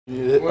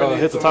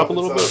Hit the top a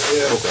little bit?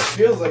 Yeah. Okay. It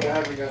feels like I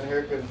haven't gotten a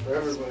haircut in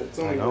forever, but it's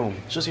only I know.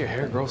 It's just your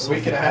hair grows so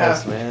week and a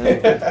fast, half,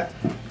 man.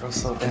 Grows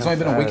so It's only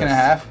been a week and a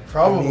half?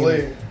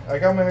 Probably. I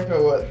got my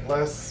haircut,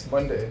 last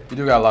Monday? You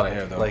do got a lot of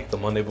hair, though. Like the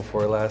Monday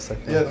before last, I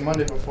think. Yeah, the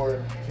Monday before,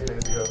 a few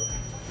days ago.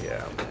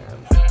 Yeah, man.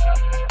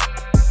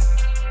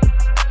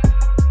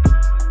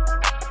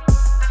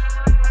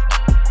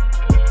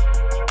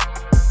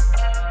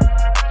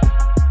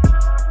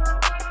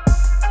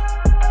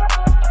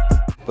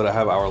 But I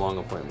have hour-long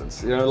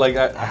appointments. You know, like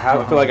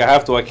I feel like I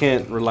have to. I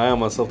can't rely on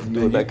myself to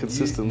do it that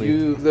consistently.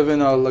 You live in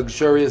a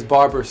luxurious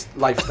barber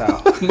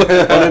lifestyle.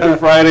 Monday through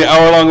Friday,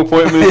 hour-long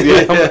appointments.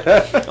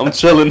 Yeah, I'm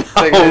chilling now.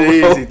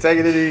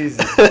 Taking it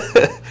easy.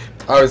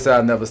 I always say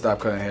I never stop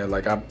cutting hair.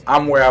 Like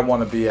I'm where I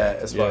want to be at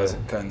as far as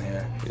cutting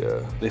hair.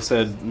 Yeah. They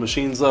said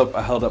machines up.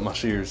 I held up my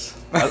shears.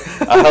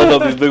 I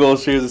held up these big old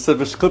shears. It said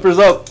clippers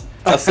up.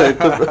 I said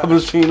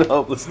machine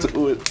up. Let's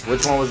do it.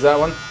 Which one was that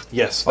one?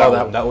 Yes, that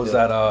one. That was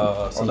at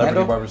Celebrity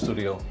Orlando? Barber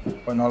Studio.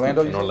 In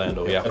Orlando? In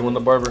Orlando, yeah. Edwin the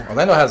Barber.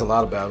 Orlando has a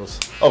lot of battles.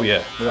 Oh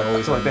yeah. They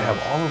always I feel like they have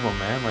all of them,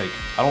 man. Like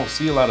I don't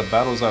see a lot of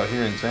battles out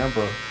here in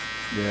Tampa.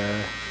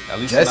 Yeah. At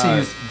least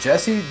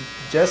Jesse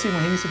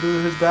when he used to do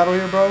his battle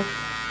here, bro.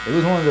 It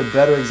was one of the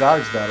better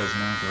exotics battles,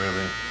 man.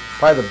 Really?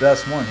 Probably the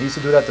best one. He used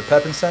to do that at the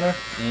Pepin Center.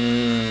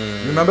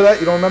 You remember that?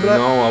 You don't remember that?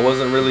 No, I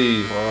wasn't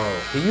really. Bro,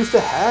 he used to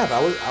have.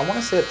 I want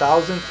to say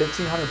 1,000,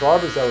 1,500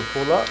 barbers that would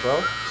pull up,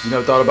 bro. You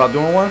never thought about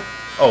doing one?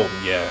 Oh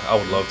yeah, I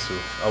would love to.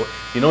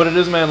 You know what it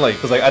is, man? Like,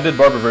 cause like I did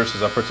Barber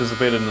Versus. I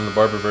participated in the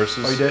Barber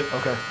Versus. Oh, you did?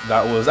 Okay.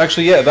 That was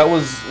actually that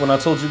was when I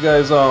told you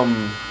guys I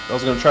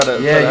was gonna try to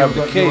have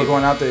the cake. You were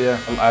going out there,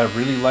 yeah. I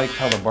really liked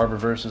how the Barber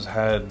Versus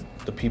had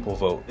the people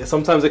vote.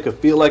 Sometimes it could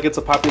feel like it's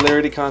a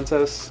popularity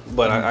contest,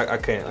 but I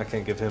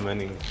can't give him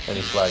any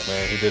slack,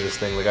 man. He did his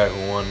thing, the guy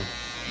who won.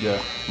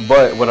 Yeah.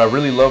 But what I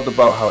really loved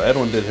about how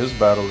Edwin did his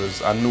battle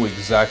is I knew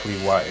exactly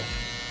why.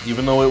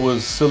 Even though it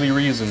was silly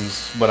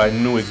reasons, but I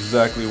knew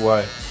exactly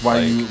why. Why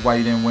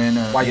you didn't win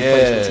or why you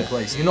placed what you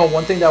placed. You know,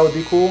 one thing that would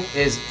be cool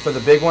is for the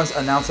big ones,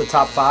 announce the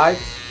top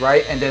 5,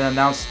 right? And then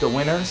announce the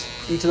winners.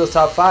 Each of those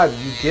top 5,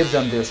 you give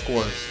them their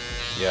scores.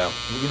 Yeah.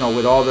 You know,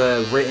 with all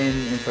the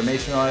written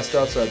information and all that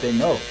stuff so that they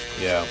know.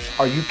 Yeah.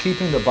 Are you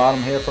keeping the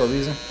bottom hair for a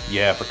reason?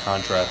 Yeah, for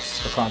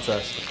contrast. For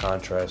contrast. For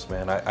contrast,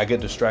 man. I get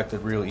distracted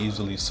real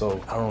easily,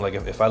 so I don't know, like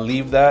if I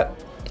leave that,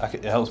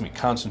 it helps me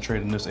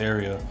concentrate in this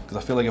area, because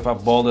I feel like if I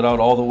bald it out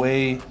all the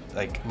way,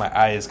 like my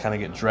eyes kind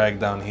of get dragged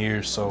down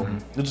here, so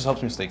it just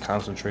helps me stay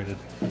concentrated.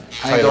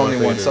 I ain't the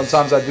only one.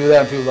 Sometimes I do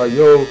that and people are like,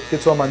 yo, it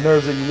gets on my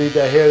nerves that you leave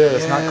that hair there.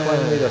 That's not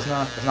cleanly,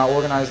 that's not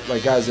organized.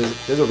 Like guys,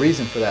 there's a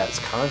reason for that. It's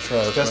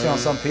contrast, especially on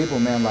some people,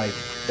 man, like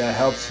that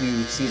helps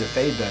you see the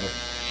fade better.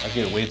 I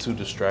get way too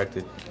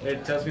distracted.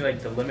 It tells me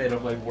like the limit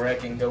of like where I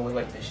can go with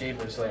like the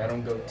shaper, so like I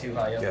don't go too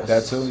high up. Yes.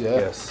 That too, yeah.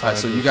 Yes. All right,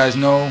 so you guys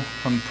know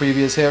from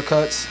previous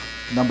haircuts,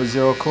 number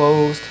 0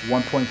 closed,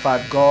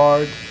 1.5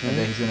 guard, and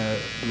then he's gonna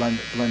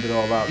blend it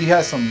all out. He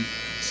has some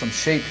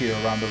shape here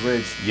around the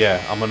ridge.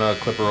 Yeah, I'm gonna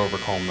clipper over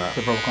comb that.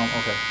 Clipper over comb,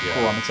 okay. Yeah.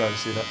 Cool, I'm excited to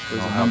see that.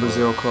 There's a number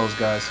 0 closed,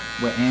 guys.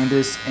 With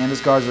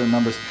Andis guards are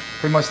numbers,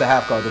 pretty much the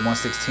half guard, the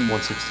 116.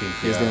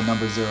 116 is their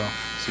number 0.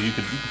 So you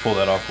could pull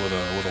that off with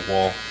a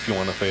wall if you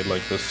want to fade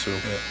like this too.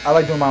 Yeah. I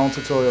like doing my own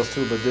tutorials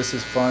too, but this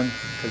is fun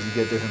because you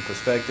get different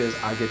perspectives.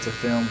 I get to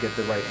film, get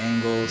the right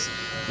angles.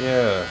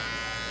 Yeah.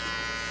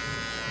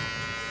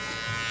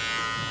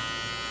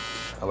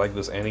 I like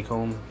this Annie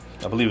comb.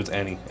 I believe it's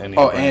Annie.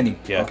 Oh, Annie.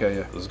 Yeah. Okay,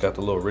 yeah. It's got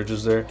the little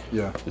ridges there.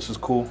 Yeah. This is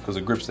cool because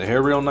it grips the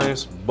hair real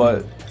nice,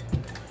 but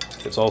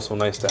it's also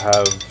nice to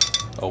have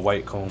a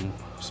white comb.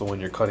 So when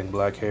you're cutting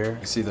black hair,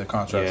 you see the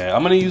contrast. Yeah,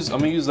 I'm gonna use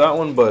that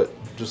one, but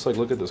just like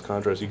look at this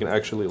contrast. You can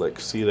actually like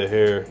see the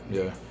hair.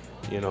 Yeah.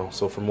 You know,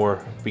 so for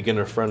more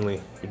beginner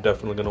friendly, you're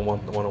definitely gonna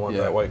want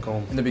that white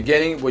comb. In the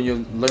beginning, when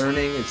you're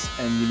learning,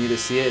 and you need to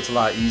see it, it's a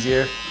lot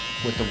easier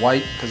with the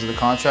white because of the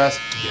contrast.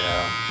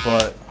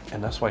 Yeah.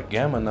 And that's why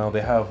Gamma now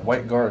they have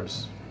white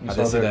guards. You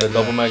saw they're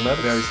double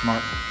magnetic. Very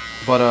smart.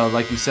 But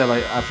like you said,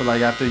 like I feel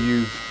like after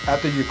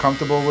you're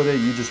comfortable with it,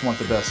 you just want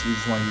the best. You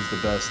just want to use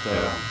the best,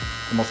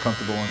 the most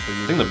comfortable one for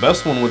you. I think the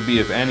best one would be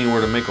if Annie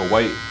were to make a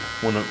white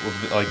one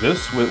like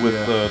this with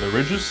the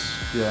ridges.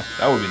 Yeah.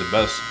 That would be the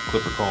best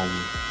clipper comb,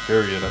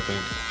 period, I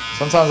think.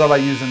 Sometimes I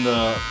like using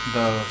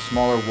the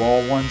smaller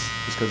wall ones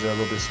just because they're a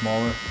little bit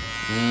smaller,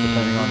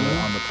 depending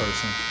on the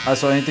person. All right,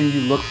 so anything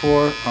you look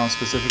for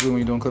specifically when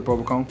you're doing clipper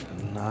over comb?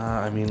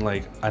 Nah, I mean,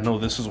 like, I know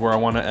this is where I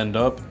want to end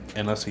up,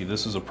 and let's see,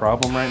 this is a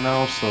problem right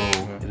now, so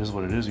it is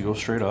what it is. You go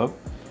straight up.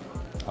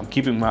 I'm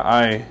keeping my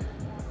eye,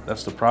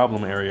 that's the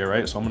problem area,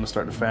 right? So I'm going to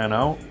start to fan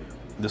out.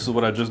 This is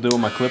what I just did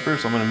with my clipper,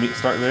 so I'm going to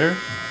start there,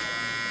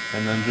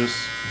 and then just,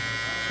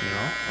 you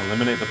know,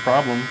 eliminate the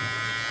problem.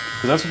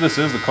 Because that's what this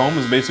is. The comb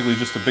is basically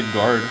just a big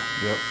guard.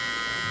 Yep.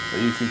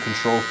 That you can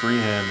control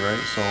freehand, right?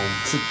 So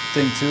it's a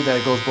thing too that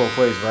it goes both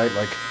ways, right?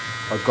 Like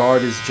a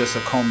guard is just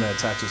a comb that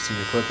attaches to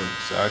your clipper.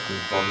 Exactly.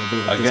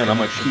 Again,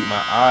 I'm gonna keep my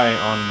eye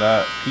on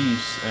that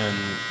piece, and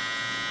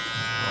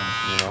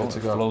you know, it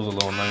flows a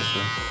little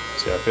nicer.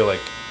 See, I feel like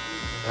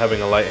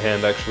having a light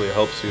hand actually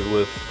helps you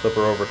with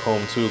clipper over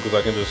comb too, because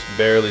I can just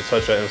barely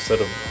touch that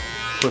instead of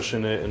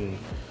pushing it and,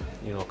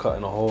 you know,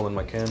 cutting a hole in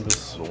my canvas.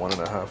 So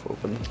 1.5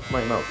 open.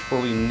 Might not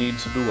fully need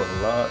to do a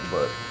lot,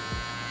 but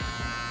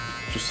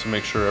just to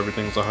make sure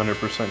everything's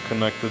 100%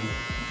 connected,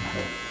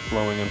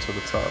 flowing into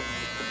the top.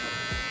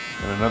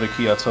 And another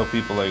key I tell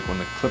people, like when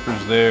the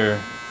clipper's there,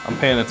 I'm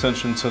paying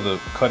attention to the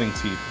cutting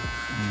teeth.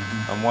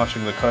 I'm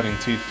watching the cutting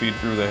teeth feed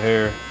through the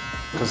hair,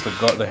 because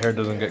the hair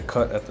doesn't get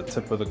cut at the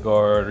tip of the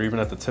guard or even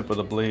at the tip of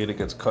the blade. It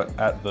gets cut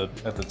at the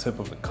tip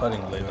of the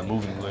cutting blade, the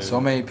moving blade. So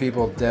many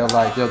people, they'll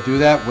do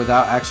that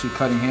without actually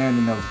cutting hair, and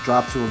then they'll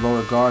drop to a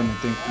lower guard and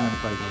think,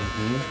 like,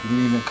 you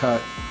didn't even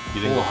cut.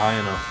 You didn't go high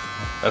enough.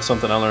 That's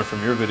something I learned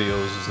from your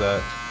videos, is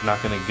that you're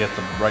not gonna get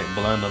the right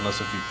blend unless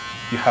if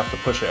you have to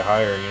push it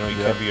higher. You know, you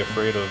can't be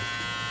afraid of.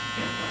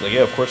 Like,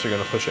 yeah, of course you're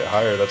gonna push it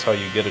higher. That's how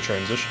you get a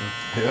transition.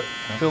 Yep.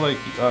 I feel like,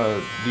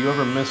 do you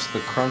ever miss the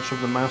crunch of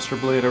the master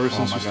blade ever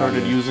since you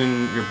started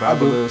using your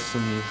Babyliss?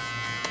 And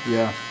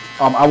yeah.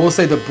 I will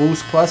say the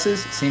Boost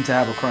Pluses seem to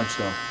have a crunch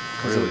though,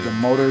 because the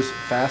motor's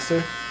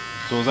faster.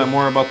 So is that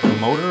more about the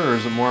motor or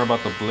is it more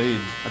about the blade?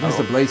 I think it's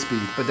the blade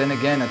speed. But then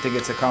again, I think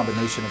it's a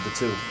combination of the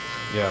two.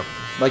 Yeah.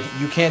 Like,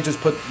 you can't just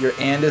put your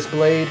Andis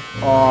blade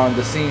on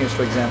the seniors,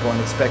 for example,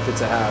 and expect it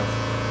to have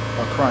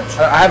a crunch.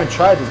 I haven't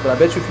tried this, but I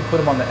bet you if you put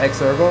them on the X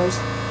Ergos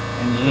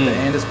and you put the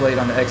Andis blade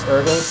on the X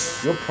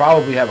Ergos, you'll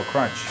probably have a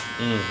crunch.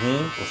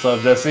 What's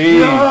up, Jesse?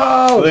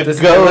 Yo! This is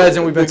the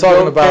legend we've been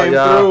talking about,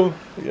 y'all.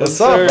 Yes,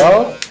 What's up,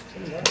 bro?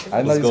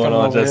 I know What's going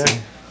on,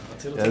 Jesse?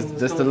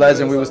 This the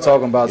legend we was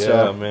talking about,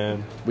 y'all. Yeah,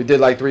 man. We did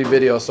like 3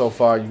 videos so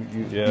far.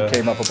 You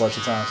came up a bunch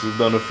of times. We've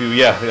done a few.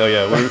 Yeah. We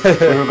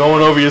were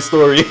going over your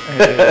story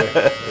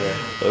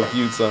a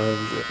few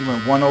times. You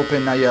went 1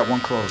 open, now you're at 1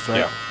 closed, right?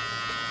 Yeah.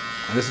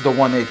 And this is the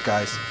 1/8,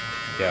 guys.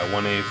 Yeah,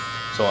 1/8.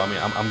 So I mean,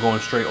 I'm going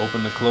straight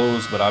open to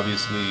close, but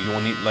obviously you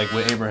won't need, like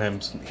with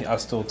Abraham, I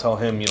still tell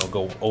him, you know,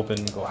 go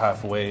open, go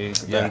halfway,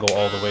 then go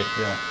all the way.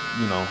 Yeah.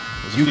 You know,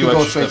 you can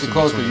go straight to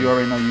close because you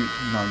already know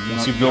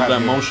once you build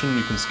that motion,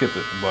 you can skip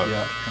it. But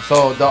yeah.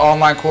 So the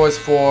online course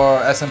for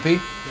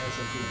SMP?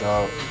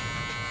 Dope.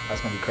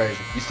 That's gonna be crazy.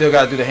 You still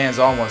gotta do the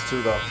hands-on ones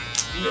too, though.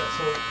 Yeah.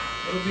 So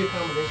it'll be a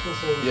combination.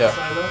 So sign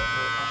up,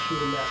 I'll shoot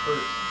them that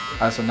first.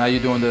 All right. So now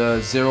you're doing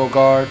the 0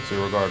 guard.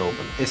 0 guard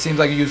open. It seems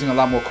like you're using a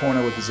lot more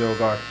corner with the 0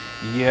 guard.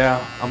 Yeah,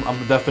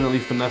 I'm definitely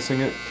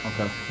finessing it.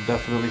 Okay.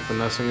 Definitely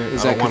finessing it.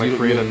 Is I that don't want to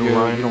create a new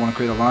line. You don't want to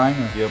create a line?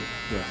 Or? Yep.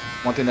 Yeah.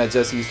 One thing that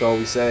Jesse used to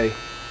always say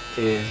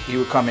is he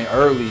would come in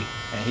early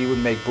and he would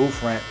make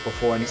booth rent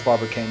before any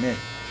barber came in.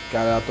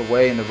 Got it out the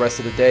way, and the rest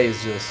of the day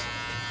is just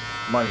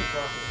money.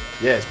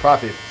 Yeah, it's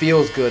profit. It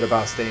feels good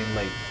about staying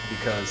late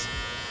because,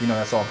 you know,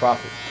 that's all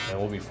profit. And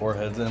we'll be 4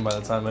 heads in by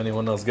the time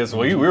anyone else gets.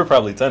 Well, we were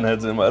probably 10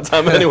 heads in by the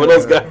time anyone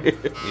else got here.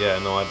 Yeah,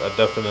 no, I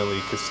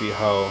definitely could see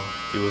how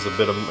he was a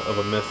bit of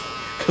a myth.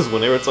 Because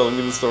when they were telling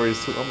me the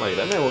stories too, I'm like,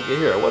 that man won't get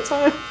here at what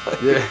time?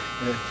 Yeah.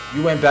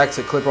 You went back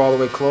to clipper all the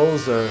way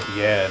closed, or?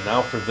 Yeah,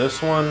 now for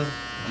this one,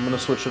 I'm going to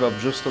switch it up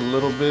just a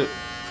little bit.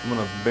 I'm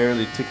going to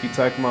barely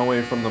ticky-tack my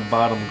way from the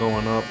bottom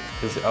going up.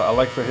 Because I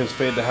like for his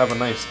fade to have a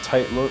nice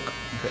tight look.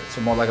 Okay,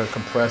 so more like a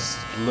compressed.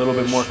 A little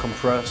bit more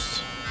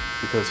compressed.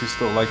 Because he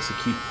still likes to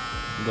keep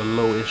the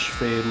low-ish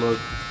fade look,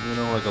 you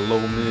know, like a low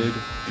mid.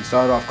 You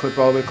started off clip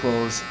all the way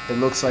closed. It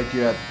looks like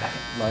you're at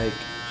like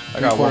I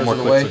got 1 more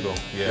click to go.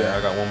 Yeah,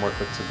 I got 1 more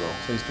click to go.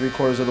 So he's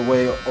 3/4 of the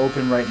way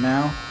open right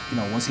now. You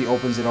know, once he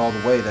opens it all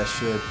the way, that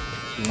should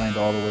land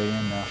all the way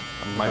in now.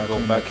 I might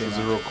go back to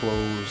 0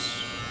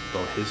 close.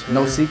 Go his hair.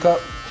 No C cup?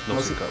 No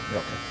C cup. Yeah,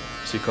 okay.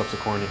 C cups are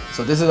corny.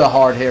 So this is a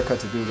hard haircut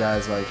to do,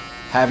 guys. Like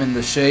having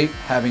the shape,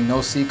 having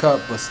no C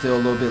cup, but still a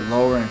little bit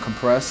lower and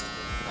compressed.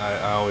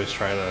 I always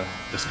try to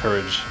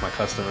discourage my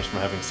customers from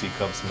having C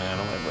cups, man.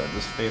 I'm like, bro,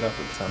 just fade out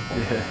the temple.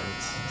 Yeah.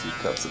 C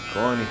cups are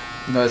corny.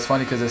 You know, it's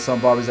funny because there's some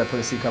barbers that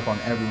put a C cup on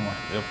everyone.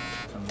 Yep.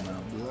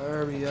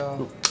 Blurry,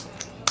 y'all.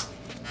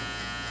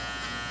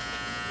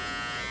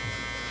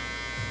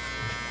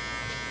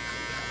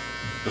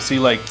 But see,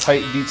 like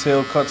tight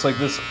detail cuts like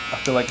this, I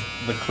feel like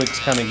the clicks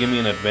kind of give me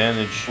an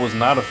advantage. I was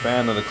not a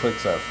fan of the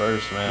clicks at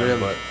first, man. Really?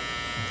 But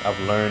I've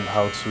learned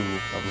how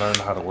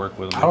to work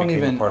with them. I don't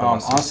even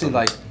honestly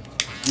like.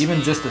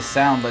 Even just the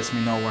sound lets me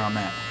know where I'm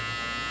at.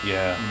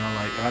 Yeah. You know,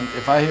 like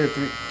if I hear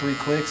three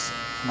clicks,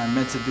 am I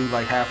meant to do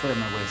like halfway? I'm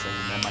like, wait a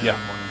second, that might be more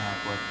than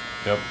halfway.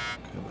 Yep.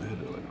 Okay, hit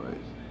it like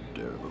right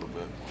there a little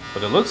bit.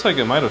 But it looks like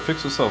it might have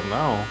fixed itself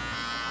now.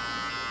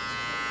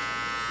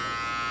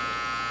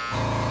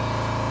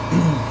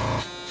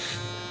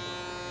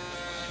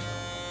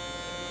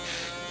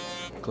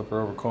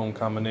 Clipper over comb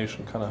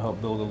combination kind of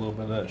helped build a little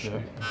bit of that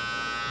shape.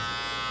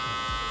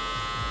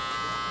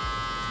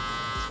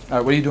 All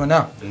right, what are you doing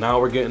now?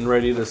 Now we're getting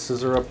ready to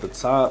scissor up the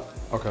top.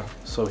 Okay.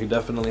 So he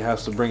definitely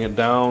has to bring it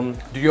down.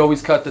 Do you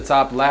always cut the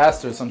top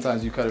last, or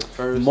sometimes you cut it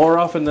first? More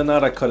often than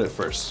not, I cut it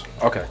first.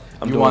 Okay.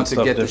 You want to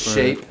get the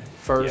shape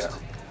first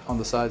on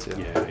the sides?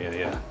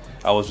 Yeah.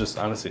 I was just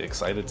honestly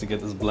excited to get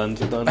this blend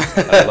done.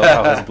 I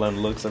love how his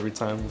blend looks every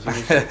time.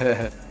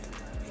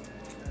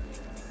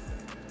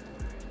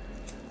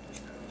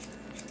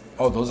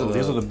 Oh, those are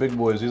These are the big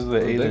boys. These are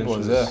the 8 big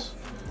inches. ones,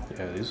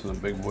 Yeah, these are the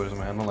big boys,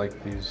 man. I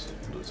like these,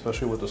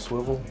 especially with the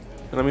swivel.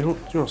 And I mean, you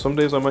know, some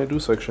days I might do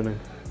sectioning.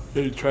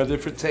 You try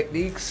different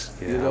techniques,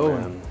 Yeah, you know,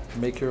 man.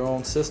 and make your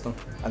own system.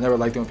 I never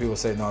liked it when people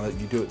say, no, that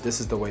you do it, this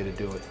is the way to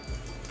do it.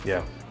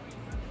 Yeah.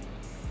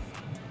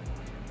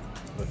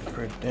 Looking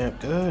pretty damn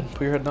good.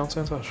 Put your head down,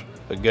 Santosh.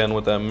 Again,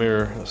 with that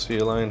mirror, I see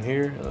a line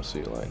here, and I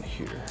see a line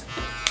here.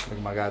 Look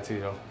at my guy too,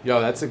 yo.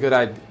 Yo, that's a good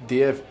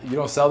idea. If you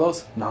don't sell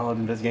those, No,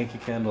 that's Yankee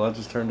Candle. I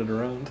just turned it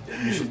around.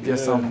 you should get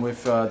some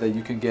with that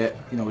you can get,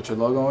 you know, with your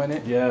logo in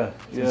it. Yeah,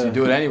 Since you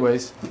do it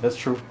anyways. That's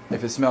true.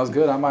 If it smells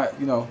good, I might,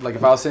 you know, like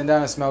if I was sitting down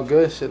and it smelled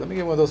good, shit, let me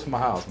get one of those for my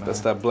house, man.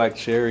 That's that black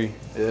cherry.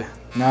 Yeah.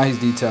 Now he's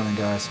detailing,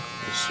 guys.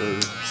 Yes,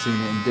 sir.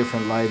 Seeing it in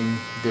different lighting,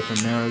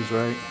 different mirrors,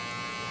 right?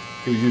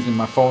 He was using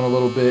my phone a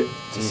little bit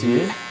to see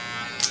it.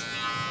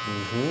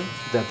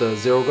 That the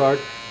zero guard.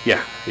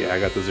 Yeah, I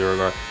got the zero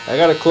guard. I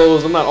got it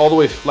closed. I'm not all the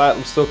way flat.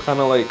 I'm still kind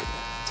of like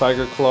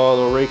tiger claw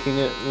or raking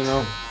it, you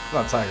know?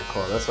 Not tiger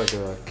claw. That's like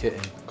a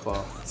kitten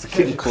claw. It's a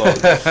kitten claw.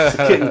 It's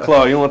a kitten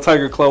claw. You know, a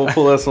tiger claw will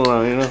pull this one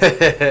out, you know?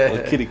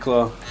 A kitty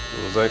claw.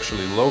 It was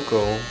actually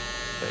Loco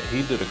that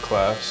he did a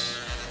class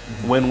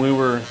when we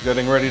were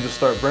getting ready to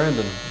start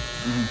branding.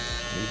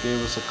 He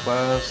gave us a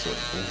class,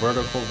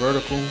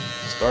 vertical,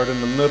 start in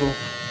the middle.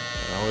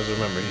 I always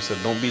remember, he said,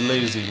 don't be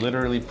lazy.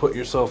 Literally put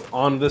yourself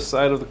on this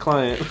side of the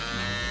client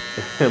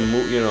and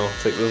move, you know,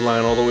 take this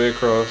line all the way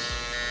across.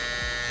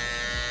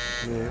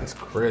 Yeah, that's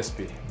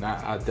crispy.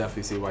 Now I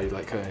definitely see why you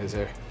like cutting his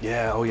hair.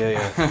 Yeah, oh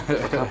yeah.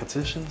 For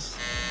competitions.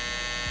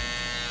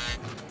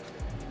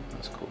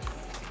 That's cool.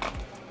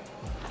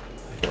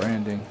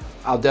 Branding.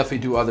 I'll definitely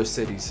do other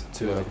cities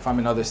too. Yeah. Like if I'm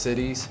in other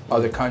cities,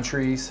 other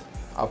countries,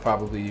 I'll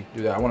probably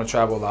do that. I want to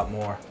travel a lot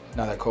more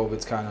now that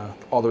COVID's kind of,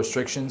 all the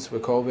restrictions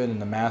with COVID and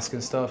the mask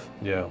and stuff.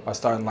 Yeah. I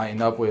started lighting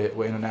up with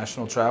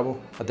international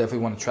travel. I definitely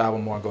want to travel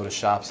more and go to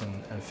shops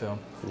and film.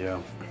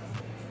 Yeah.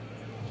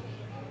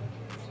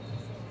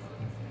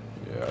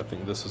 Yeah, I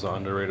think this is an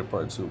underrated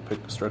part too.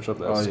 Stretch up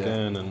that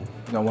skin and.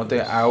 You know, one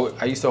thing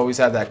I used to always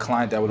have that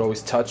client that would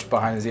always touch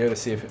behind his ear to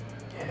see if,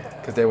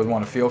 because they would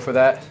want to feel for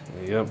that.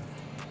 Yep.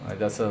 Like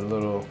that's a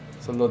little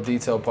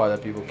detail part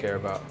that people care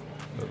about.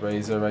 The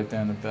razor right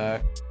there in the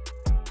back.